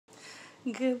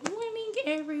Good morning,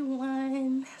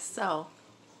 everyone. So,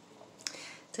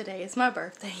 today is my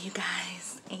birthday, you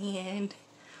guys, and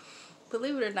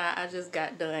believe it or not, I just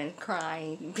got done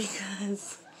crying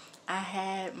because I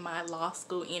had my law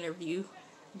school interview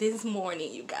this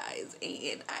morning, you guys,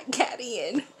 and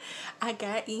I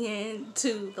got in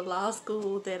to the law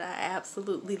school that I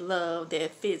absolutely love,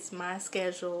 that fits my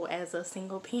schedule as a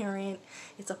single parent.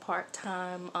 It's a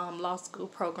part-time law school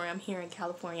program here in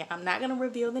California. I'm not going to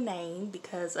reveal the name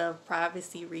because of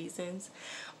privacy reasons,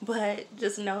 but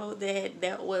just know that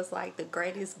that was like the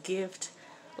greatest gift,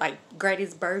 like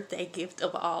greatest birthday gift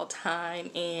of all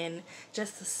time. And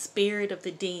just the spirit of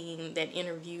the dean that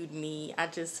interviewed me, I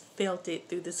just felt it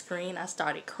through the screen. I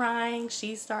started crying,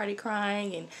 she started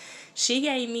crying, and she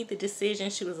gave me the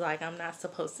decision. She was like, I'm not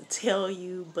supposed to tell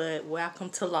you, but welcome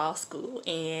to law school.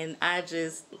 And I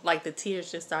just, like, the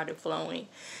tears just started flowing,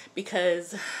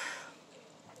 because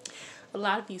a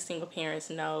lot of you single parents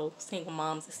know, single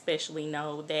moms especially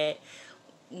know, that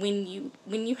when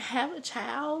you have a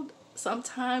child,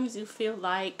 sometimes you feel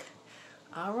like,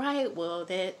 all right, well,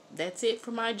 that's it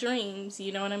for my dreams,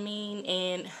 you know what I mean?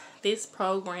 And this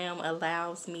program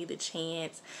allows me the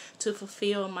chance to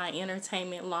fulfill my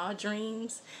entertainment law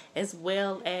dreams, as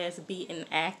well as be an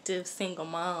active single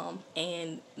mom.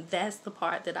 And that's the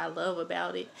part that I love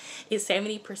about it. It's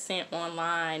 70%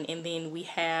 online, and then we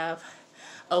have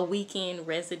a weekend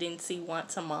residency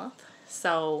once a month.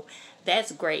 So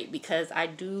that's great, because I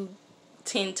do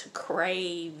tend to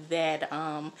crave that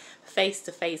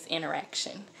face-to-face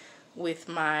interaction with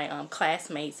my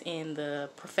classmates and the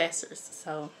professors.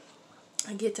 So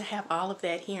I get to have all of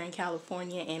that here in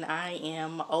California, and I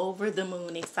am over the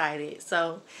moon excited.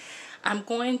 So I'm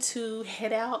going to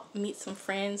head out, meet some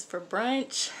friends for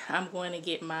brunch. I'm going to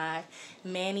get my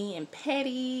mani and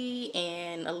pedi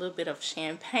and a little bit of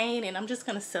champagne, and I'm just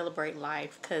going to celebrate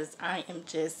life, because I am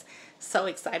just so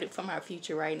excited for my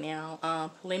future right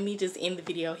now. Let me just end the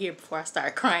video here before I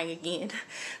start crying again.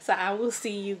 So I will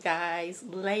see you guys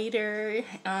later.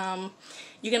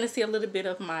 You're going to see a little bit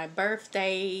of my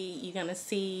birthday. You're going to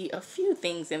see a few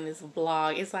things in this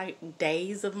vlog. It's like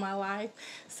days of my life.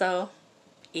 So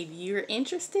if you're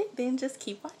interested, then just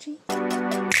keep watching.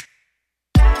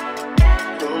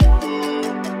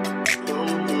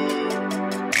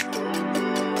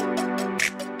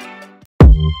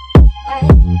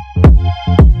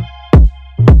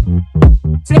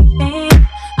 Sleeping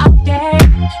all day,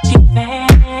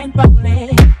 cheaping,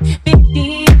 rolling,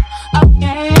 50,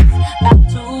 okay, about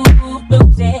to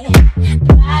lose it.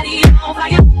 Body on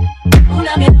fire, who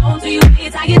love me long till you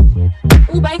get tired.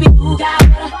 Ooh, baby, you got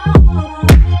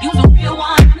what you the real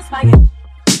one, I'm inspired.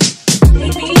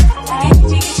 Take me,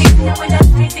 chicken, when the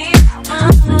night is,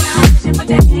 I'm pushing for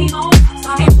that game on. So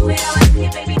can't do it all like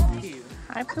it, baby.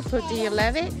 Hi, Poo-Poo, do you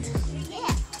love it?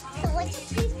 Yeah. So would you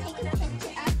please take a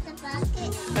picture of the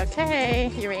bucket?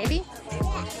 Okay, you ready?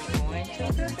 Going to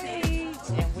the beach,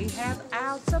 and we have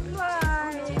our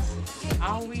supplies.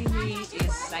 All we need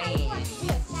is sand.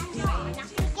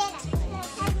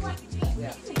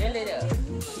 Yeah, fill it up.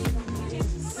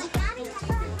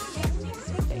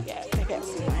 They got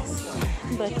some nice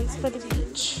buckets for the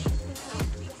beach.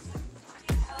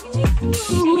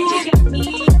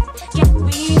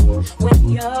 When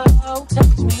you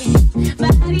touch me,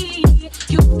 body,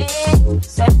 you ain't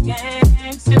second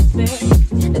to say.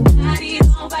 The body's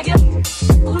on fire.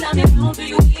 Ooh, love me long till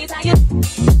you get tired.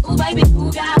 Ooh, baby,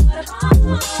 you got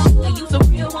what you the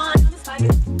real one, I'm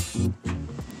inspired.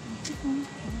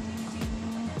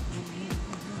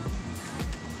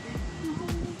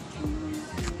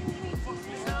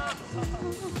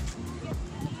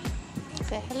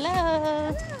 Say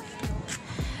hello.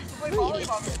 Ooh, you look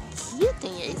so cute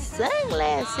in your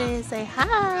sunglasses. Say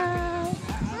hi.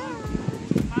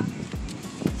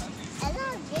 I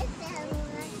love this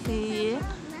one. Yeah.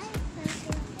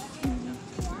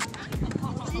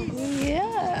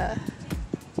 Yeah.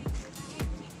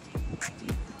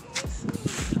 So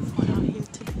beautiful out here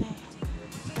today.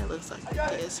 That looks like the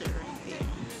desert right there.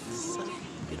 So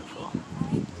beautiful.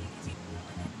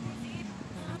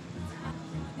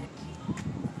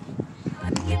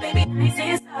 Baby, nice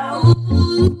and slow.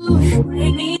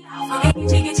 Break me out.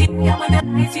 Chicken, yeah, when the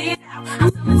night is out. I'm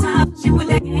summertime, she put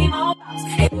that game on box.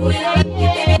 Hey, do it up,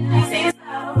 baby, nice and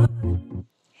slow.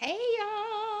 Hey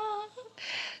y'all.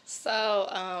 So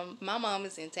my mom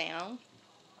is in town,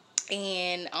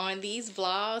 and on these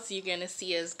vlogs you're gonna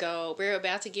see us go. We're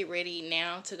about to get ready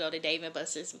now to go to Dave &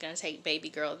 Buster's. We're gonna take baby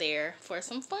girl there for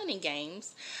some fun and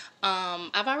games.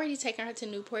 I've already taken her to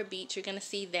Newport Beach. You're gonna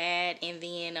see that. And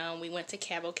then we went to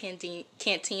Cabo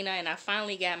Cantina, and I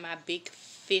finally got my big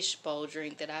fishbowl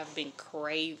drink that I've been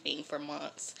craving for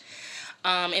months.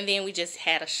 And then we just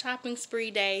had a shopping spree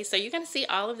day. So you're going to see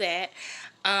all of that.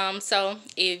 So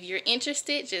if you're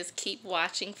interested, just keep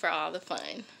watching for all the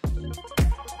fun.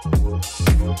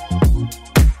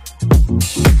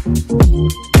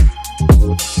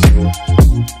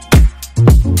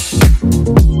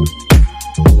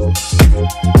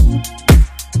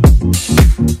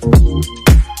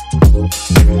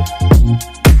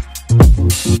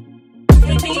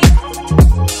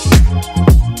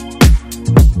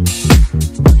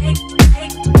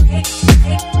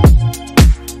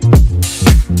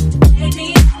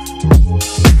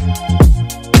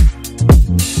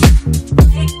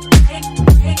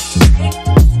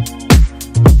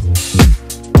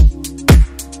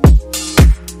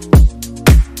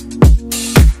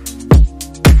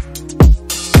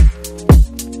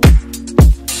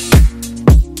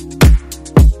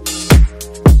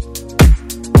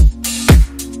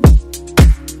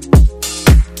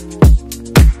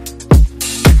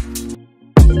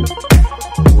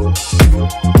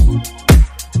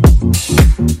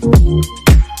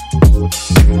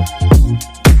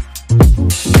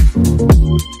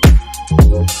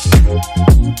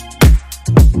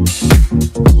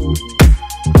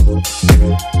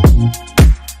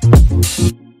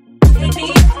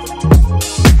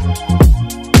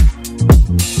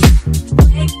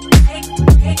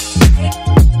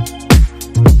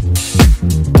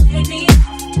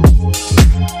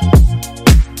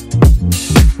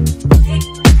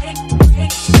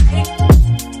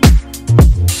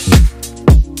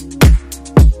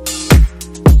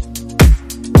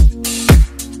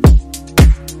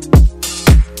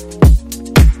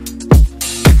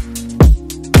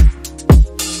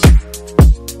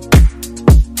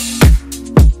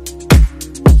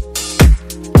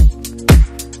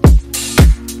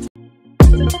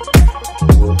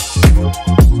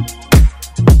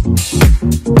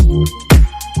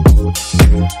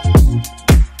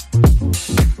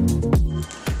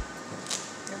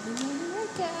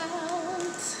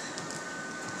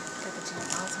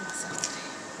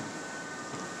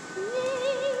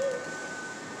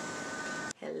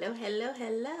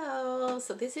 Hello.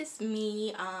 So this is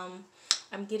me.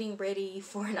 I'm getting ready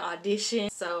for an audition.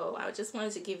 So I just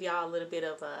wanted to give y'all a little bit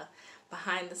of a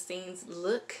behind the scenes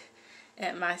look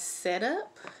at my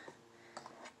setup.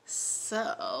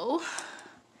 So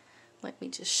let me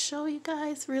just show you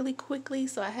guys really quickly.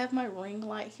 So I have my ring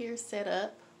light here set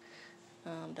up.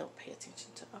 Don't pay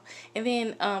attention to it. And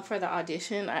then for the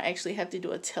audition, I actually have to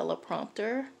do a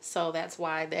teleprompter, so that's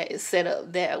why that is set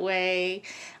up that way.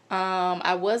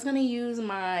 I was going to use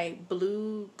my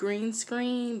blue green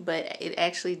screen, but it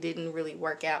actually didn't really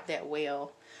work out that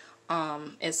well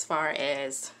as far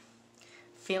as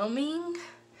filming.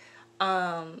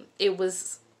 It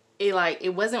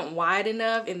wasn't wide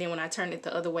enough, and then when I turned it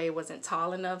the other way, it wasn't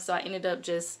tall enough, so I ended up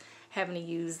just having to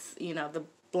use, you know, the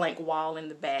blank wall in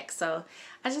the back. So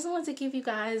I just wanted to give you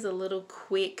guys a little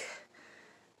quick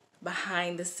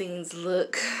behind the scenes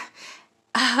look.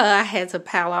 I had to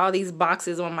pile all these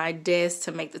boxes on my desk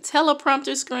to make the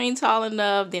teleprompter screen tall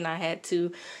enough. Then I had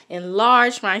to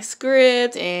enlarge my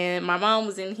script, and my mom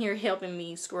was in here helping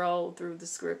me scroll through the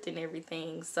script and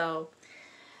everything. So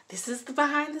this is the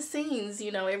behind the scenes,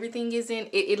 you know, everything is in,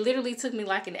 it literally took me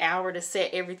like an hour to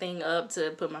set everything up,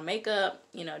 to put my makeup,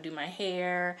 you know, do my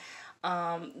hair.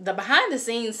 The behind the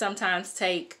scenes sometimes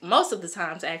most of the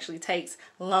times actually takes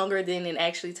longer than it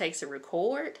actually takes to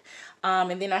record.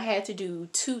 And then I had to do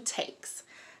 2 takes.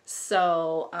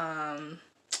 So,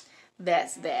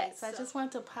 that's that. So I just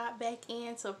wanted to pop back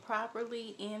in to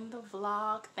properly end the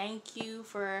vlog. Thank you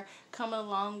for coming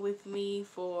along with me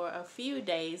for a few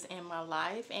days in my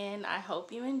life, and I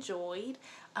hope you enjoyed.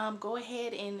 Go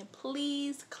ahead and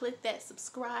please click that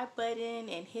subscribe button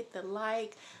and hit the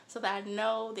like so that I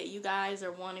know that you guys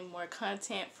are wanting more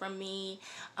content from me.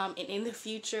 And in the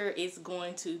future, it's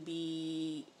going to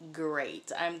be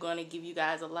great. I'm going to give you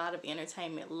guys a lot of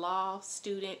entertainment law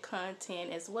student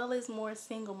content, as well as more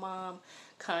single mom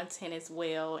content as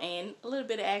well, and a little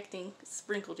bit of acting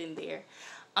sprinkled in there.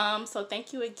 So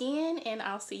thank you again, and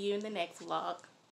I'll see you in the next vlog.